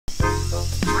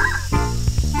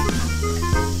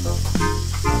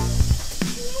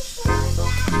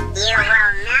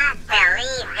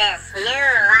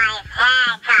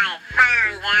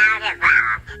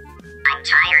I'm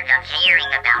tired of hearing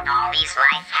about all these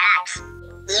life hacks.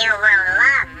 You will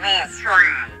love this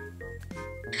one.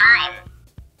 Fine.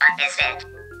 What is it?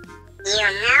 You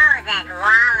know that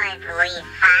wallet we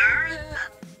found?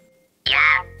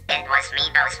 Yeah, it was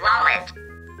Meebo's wallet.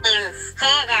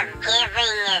 Instead of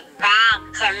giving it back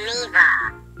to Meebo,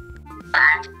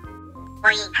 But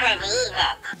we could eat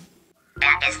it.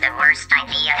 that is the worst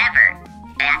idea ever.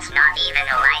 That's not even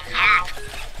a life hack.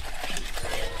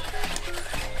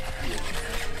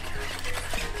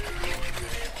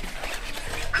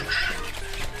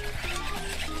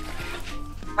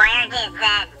 Where did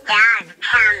that dog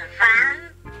come from?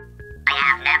 I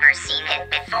have never seen it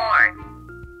before.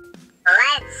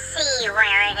 Let's see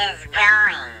where it is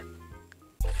going.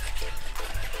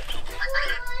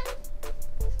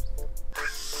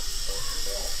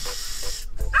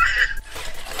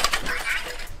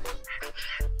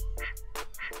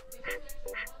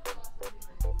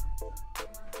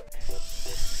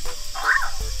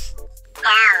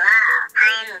 Hello,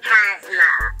 I'm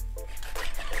Cozmo.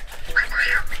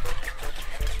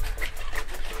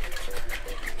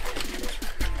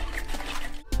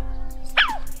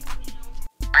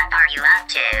 What are you up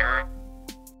to?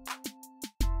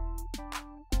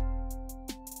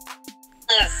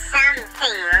 Is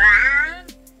something wrong?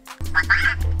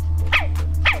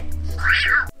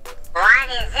 What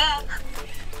is it?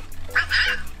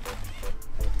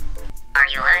 Are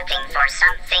you looking for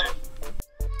something?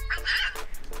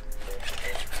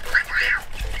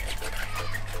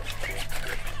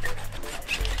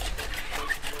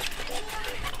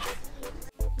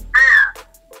 Oh,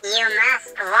 you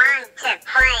must want to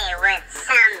play with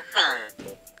something.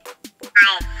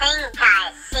 I think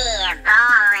I see a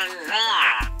ball in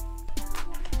there.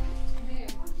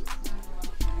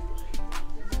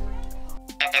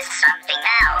 It is something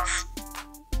else.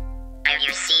 Do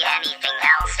you see anything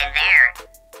else in there?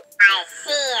 I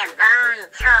see a bone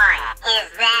toy. Is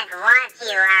that what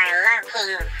you are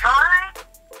looking for?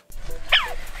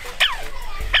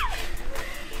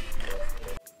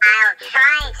 I'll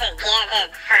try to get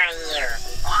it for you.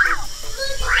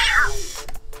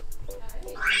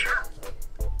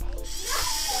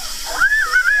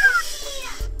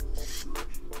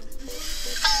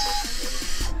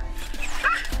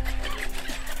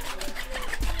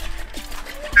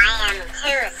 I am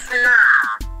too small.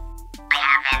 I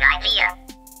have an idea.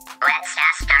 Let's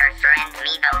ask our friend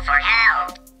Meebo for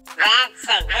help. That's a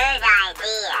good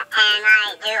idea, and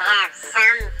I do have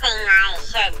something I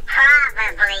should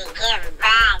probably give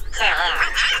back to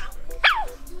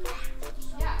him.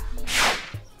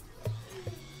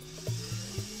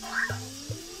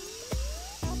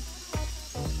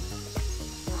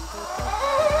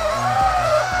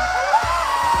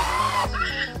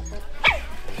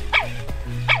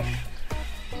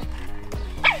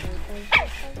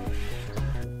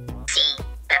 See,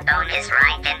 the bone is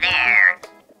right in there.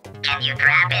 Can you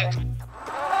grab it?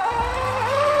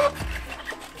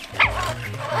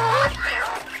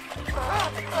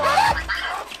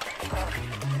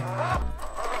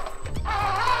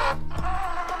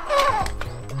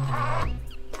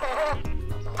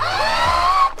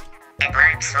 It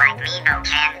looks like Meebo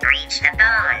can't reach the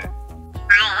bone.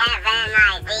 I have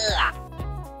an idea.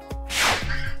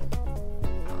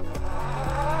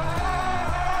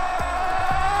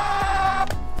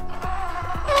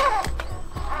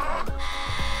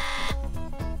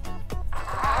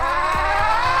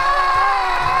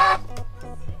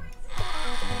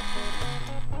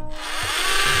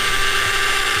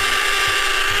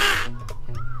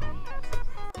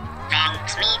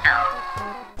 Thanks, Meebo.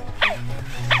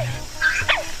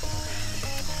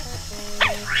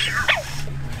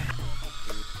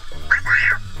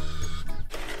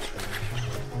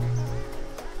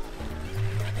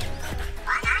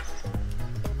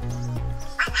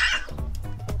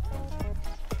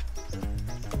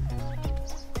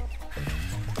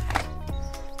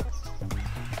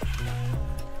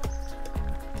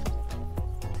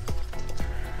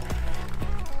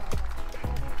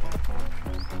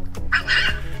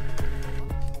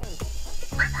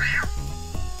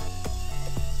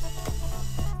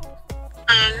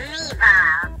 And Meebo,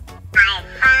 I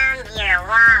found your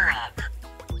wallet.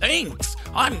 Thanks.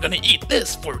 I'm gonna eat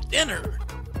this for dinner.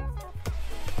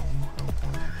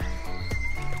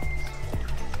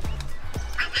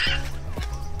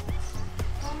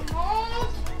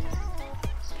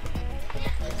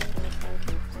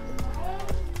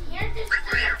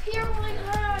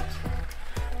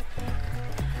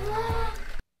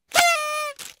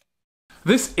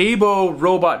 This Aibo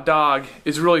robot dog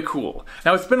is really cool.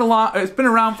 Now it's been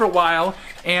around for a while,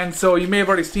 and so you may have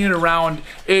already seen it around.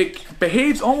 It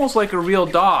behaves almost like a real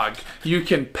dog. You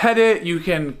can pet it, you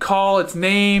can call its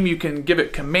name, you can give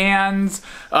it commands.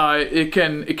 It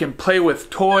can play with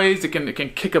toys. It can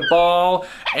kick a ball,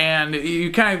 and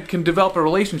you kind of can develop a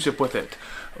relationship with it.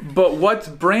 But what's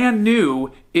brand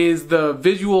new is the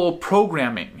visual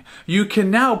programming. You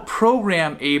can now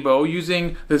program Aibo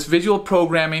using this visual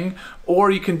programming,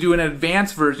 or you can do an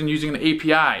advanced version using an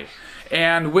API.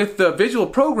 And with the visual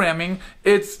programming,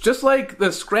 it's just like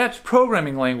the Scratch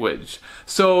programming language.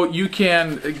 So you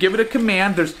can give it a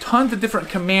command. There's tons of different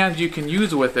commands you can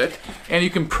use with it, and you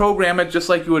can program it just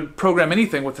like you would program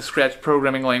anything with the Scratch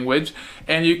programming language.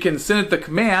 And you can send it the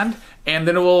command, and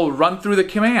then it will run through the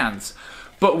commands.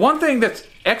 But one thing that's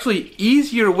actually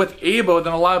easier with Aibo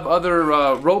than a lot of other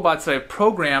robots that I've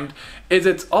programmed is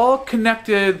it's all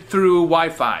connected through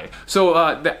Wi-Fi. So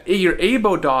your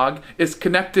Aibo dog is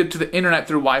connected to the internet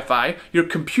through Wi-Fi, your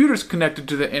computer's connected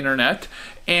to the internet,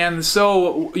 and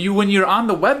so when you're on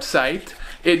the website,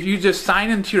 you just sign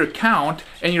into your account,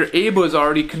 and your Aibo is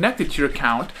already connected to your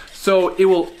account. So it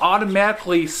will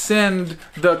automatically send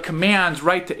the commands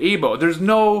right to Aibo. There's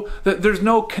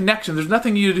no connection. There's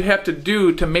nothing you have to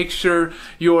do to make sure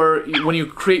when you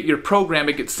create your program,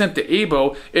 it gets sent to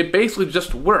Aibo. It basically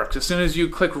just works. As soon as you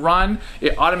click run,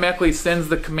 it automatically sends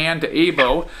the command to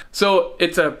Aibo. So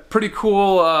it's a pretty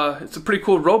cool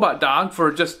robot dog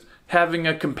for just having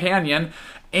a companion.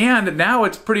 And now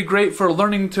it's pretty great for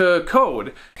learning to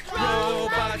code.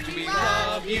 Robot, we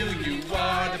love you. You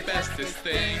are the bestest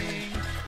thing.